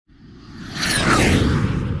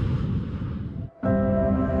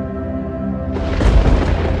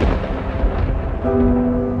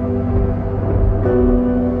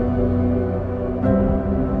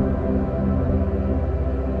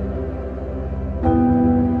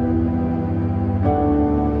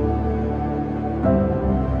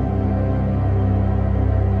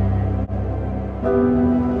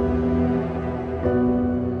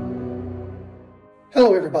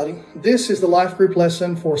This is the Life Group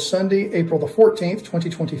lesson for Sunday, April the 14th,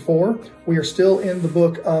 2024. We are still in the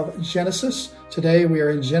book of Genesis. Today we are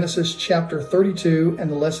in Genesis chapter 32, and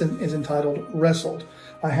the lesson is entitled Wrestled.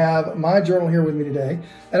 I have my journal here with me today,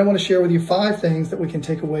 and I want to share with you 5 things that we can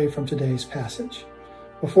take away from today's passage.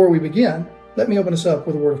 Before we begin, let me open us up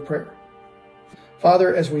with a word of prayer.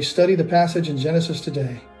 Father, as we study the passage in Genesis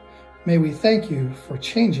today, may we thank you for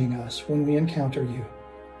changing us when we encounter you.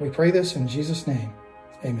 We pray this in Jesus' name.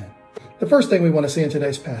 Amen. The first thing we want to see in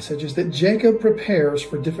today's passage is that Jacob prepares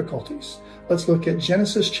for difficulties. Let's look at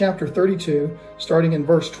Genesis chapter 32, starting in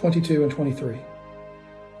verse 22 and 23.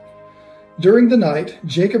 During the night,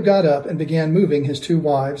 Jacob got up and began moving his 2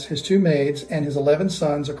 wives, his 2 maids, and his 11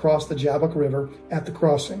 sons across the Jabbok River at the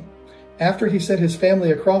crossing. After he sent his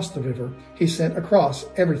family across the river, he sent across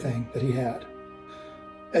everything that he had.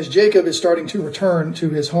 As Jacob is starting to return to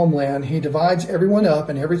his homeland, he divides everyone up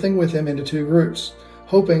and everything with him into 2 groups,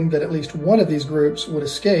 hoping that at least one of these groups would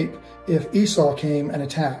escape if Esau came and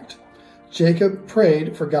attacked. Jacob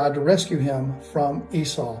prayed for God to rescue him from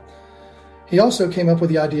Esau. He also came up with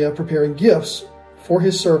the idea of preparing gifts for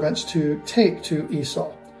his servants to take to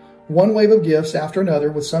Esau. 1 wave of gifts after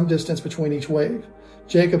another with some distance between each wave.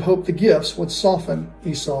 Jacob hoped the gifts would soften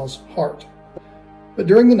Esau's heart. But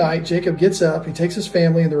during the night, Jacob gets up, he takes his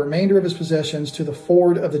family and the remainder of his possessions to the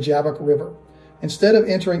ford of the Jabbok River. Instead of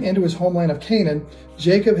entering into his homeland of Canaan,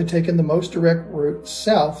 Jacob had taken the most direct route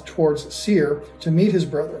south towards Seir to meet his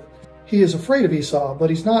brother. He is afraid of Esau, but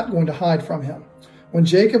he's not going to hide from him. When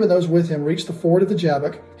Jacob and those with him reached the ford of the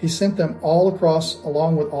Jabbok, he sent them all across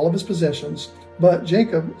along with all of his possessions, but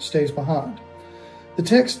Jacob stays behind. The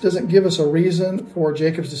text doesn't give us a reason for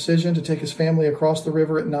Jacob's decision to take his family across the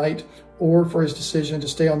river at night or for his decision to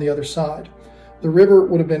stay on the other side. The river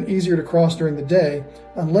would have been easier to cross during the day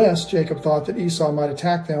unless Jacob thought that Esau might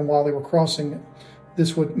attack them while they were crossing it.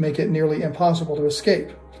 This would make it nearly impossible to escape.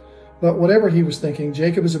 But whatever he was thinking,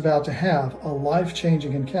 Jacob is about to have a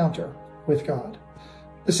life-changing encounter with God.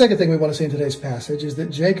 The second thing we want to see in today's passage is that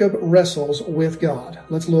Jacob wrestles with God.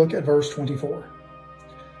 Let's look at verse 24.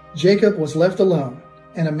 Jacob was left alone,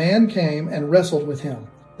 and a man came and wrestled with him.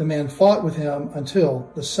 The man fought with him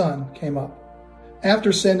until the sun came up.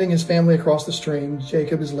 After sending his family across the stream,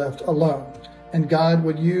 Jacob is left alone. And God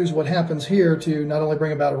would use what happens here to not only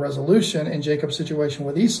bring about a resolution in Jacob's situation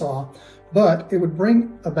with Esau, but it would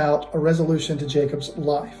bring about a resolution to Jacob's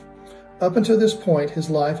life. Up until this point, his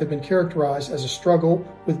life had been characterized as a struggle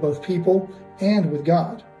with both people and with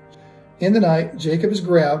God. In the night, Jacob is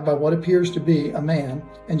grabbed by what appears to be a man,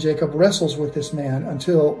 and Jacob wrestles with this man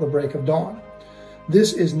until the break of dawn.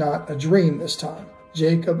 This is not a dream this time.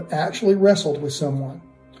 Jacob actually wrestled with someone.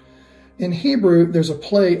 In Hebrew, there's a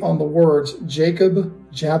play on the words Jacob,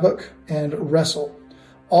 Jabbok, and wrestle.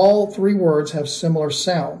 All 3 words have similar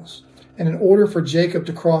sounds, and in order for Jacob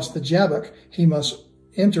to cross the Jabbok, he must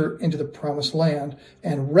enter into the promised land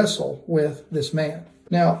and wrestle with this man.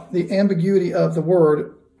 Now, the ambiguity of the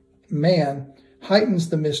word man heightens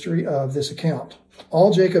the mystery of this account.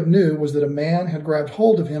 All Jacob knew was that a man had grabbed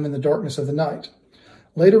hold of him in the darkness of the night.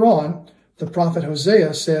 Later on, the prophet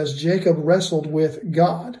Hosea says Jacob wrestled with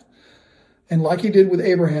God. And like he did with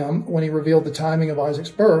Abraham when he revealed the timing of Isaac's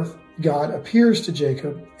birth, God appears to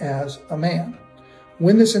Jacob as a man.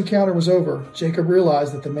 When this encounter was over, Jacob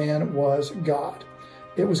realized that the man was God.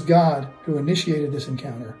 It was God who initiated this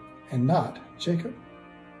encounter and not Jacob.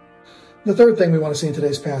 The third thing we want to see in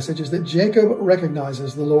today's passage is that Jacob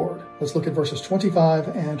recognizes the Lord. Let's look at verses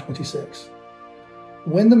 25 and 26.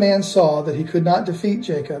 When the man saw that he could not defeat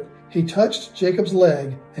Jacob, he touched Jacob's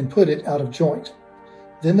leg and put it out of joint.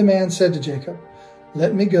 Then the man said to Jacob,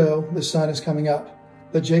 "Let me go, the sun is coming up."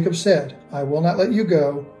 But Jacob said, "I will not let you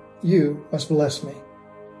go. You must bless me."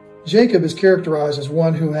 Jacob is characterized as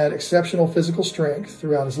one who had exceptional physical strength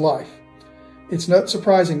throughout his life. It's not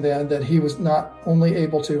surprising then that he was not only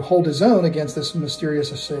able to hold his own against this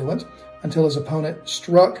mysterious assailant until his opponent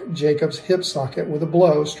struck Jacob's hip socket with a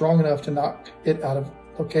blow strong enough to knock it out of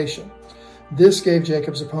location. This gave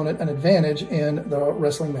Jacob's opponent an advantage in the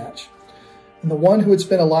wrestling match. And the one who had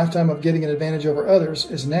spent a lifetime of getting an advantage over others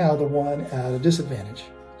is now the one at a disadvantage.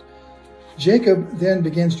 Jacob then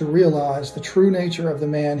begins to realize the true nature of the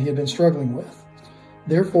man he had been struggling with.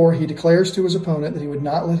 Therefore, he declares to his opponent that he would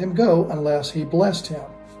not let him go unless he blessed him.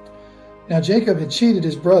 Now, Jacob had cheated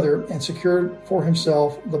his brother and secured for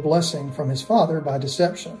himself the blessing from his father by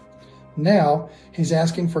deception. Now, he's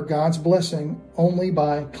asking for God's blessing only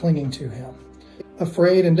by clinging to him.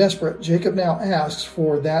 Afraid and desperate, Jacob now asks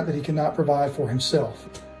for that he cannot provide for himself.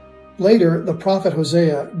 Later, the prophet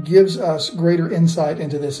Hosea gives us greater insight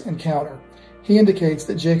into this encounter. He indicates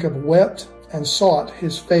that Jacob wept and sought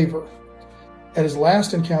his favor. At his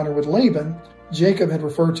last encounter with Laban, Jacob had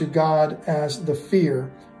referred to God as the fear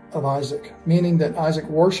of Isaac, meaning that Isaac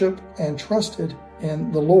worshiped and trusted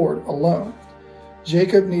in the Lord alone.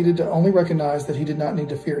 Jacob needed to only recognize that he did not need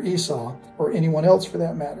to fear Esau, or anyone else for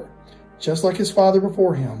that matter. Just like his father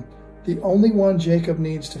before him, the only one Jacob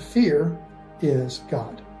needs to fear is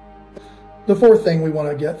God. The fourth thing we want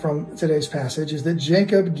to get from today's passage is that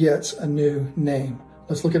Jacob gets a new name.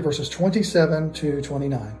 Let's look at verses 27 to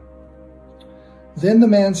 29. Then the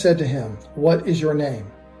man said to him, "What is your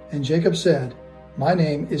name?" And Jacob said, "My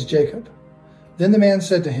name is Jacob." Then the man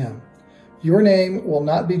said to him, "Your name will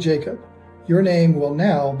not be Jacob. Your name will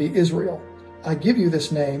now be Israel. I give you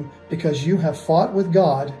this name because you have fought with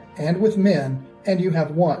God and with men, and you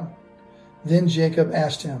have won." Then Jacob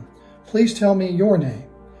asked him, "Please tell me your name."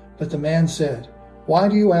 But the man said, "Why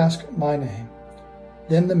do you ask my name?"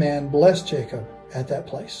 Then the man blessed Jacob at that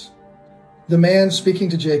place. The man speaking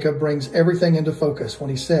to Jacob brings everything into focus when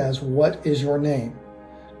he says, "What is your name?"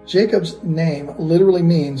 Jacob's name literally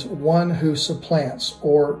means one who supplants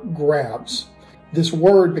or grabs. This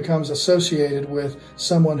word becomes associated with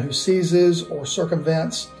someone who seizes or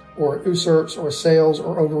circumvents or usurps or assails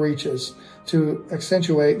or overreaches to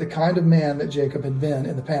accentuate the kind of man that Jacob had been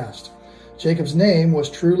in the past. Jacob's name was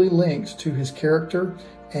truly linked to his character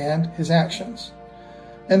and his actions.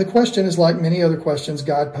 And the question is like many other questions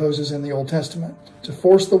God poses in the Old Testament, to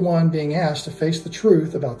force the one being asked to face the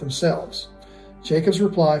truth about themselves. Jacob's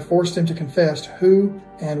reply forced him to confess who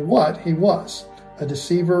and what he was: a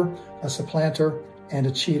deceiver, a supplanter, and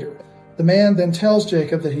a cheater. The man then tells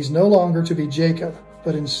Jacob that he's no longer to be Jacob,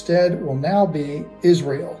 but instead will now be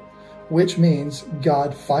Israel, which means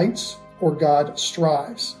God fights or God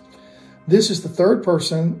strives. This is the third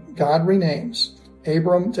person God renames,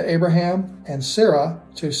 Abram to Abraham and Sarah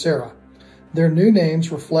to Sarah. Their new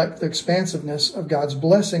names reflect the expansiveness of God's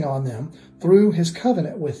blessing on them through his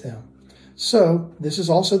covenant with them. So this is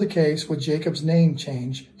also the case with Jacob's name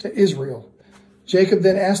change to Israel. Jacob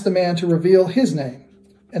then asked the man to reveal his name,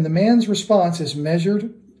 and the man's response is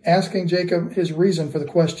measured, asking Jacob his reason for the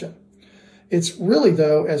question. It's really,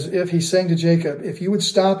 though, as if he's saying to Jacob, if you would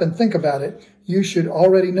stop and think about it, you should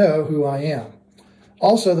already know who I am.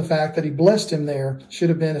 Also, the fact that he blessed him there should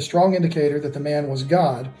have been a strong indicator that the man was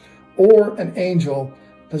God or an angel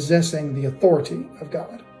possessing the authority of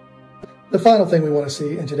God. The final thing we want to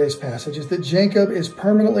see in today's passage is that Jacob is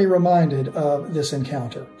permanently reminded of this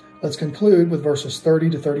encounter. Let's conclude with verses 30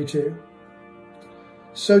 to 32.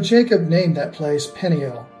 So Jacob named that place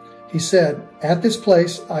Peniel. He said, "At this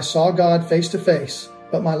place I saw God face to face,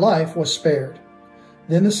 but my life was spared."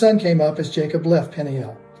 Then the sun came up as Jacob left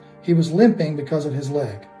Peniel. He was limping because of his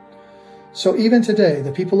leg. So even today,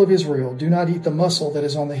 the people of Israel do not eat the muscle that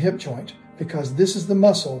is on the hip joint, because this is the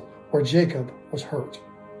muscle where Jacob was hurt.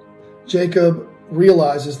 Jacob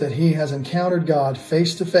realizes that he has encountered God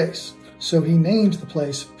face to face, so he named the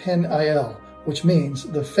place Peniel, which means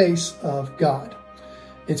the face of God.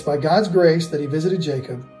 It's by God's grace that he visited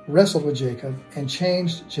Jacob, wrestled with Jacob, and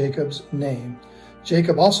changed Jacob's name.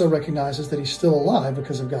 Jacob also recognizes that he's still alive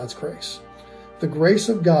because of God's grace. The grace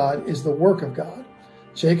of God is the work of God.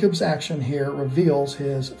 Jacob's action here reveals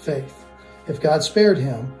his faith. If God spared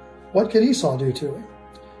him, what could Esau do to him?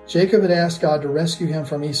 Jacob had asked God to rescue him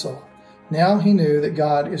from Esau. Now he knew that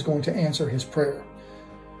God is going to answer his prayer.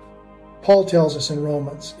 Paul tells us in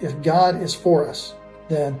Romans, if God is for us,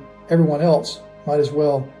 then everyone else might as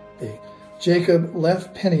well be. Jacob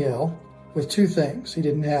left Peniel with two things he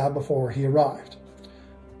didn't have before he arrived: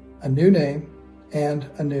 a new name and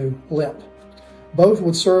a new limp. Both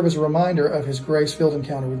would serve as a reminder of his grace-filled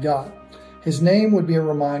encounter with God. His name would be a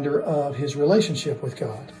reminder of his relationship with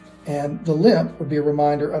God, and the limp would be a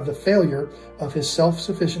reminder of the failure of his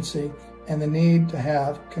self-sufficiency and the need to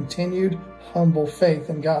have continued humble faith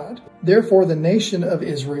in God. Therefore, the nation of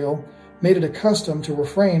Israel made it a custom to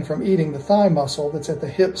refrain from eating the thigh muscle that's at the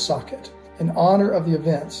hip socket in honor of the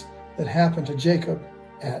events that happened to Jacob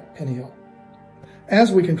at Peniel.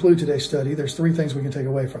 As we conclude today's study, there's three things we can take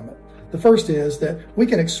away from it. The first is that we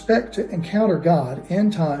can expect to encounter God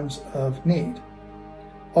in times of need.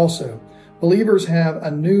 Also, believers have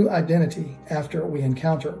a new identity after we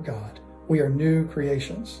encounter God. We are new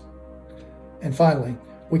creations. And finally,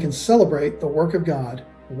 we can celebrate the work of God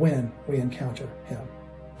when we encounter Him.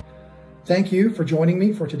 Thank you for joining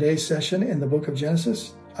me for today's session in the book of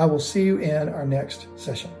Genesis. I will see you in our next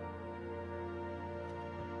session.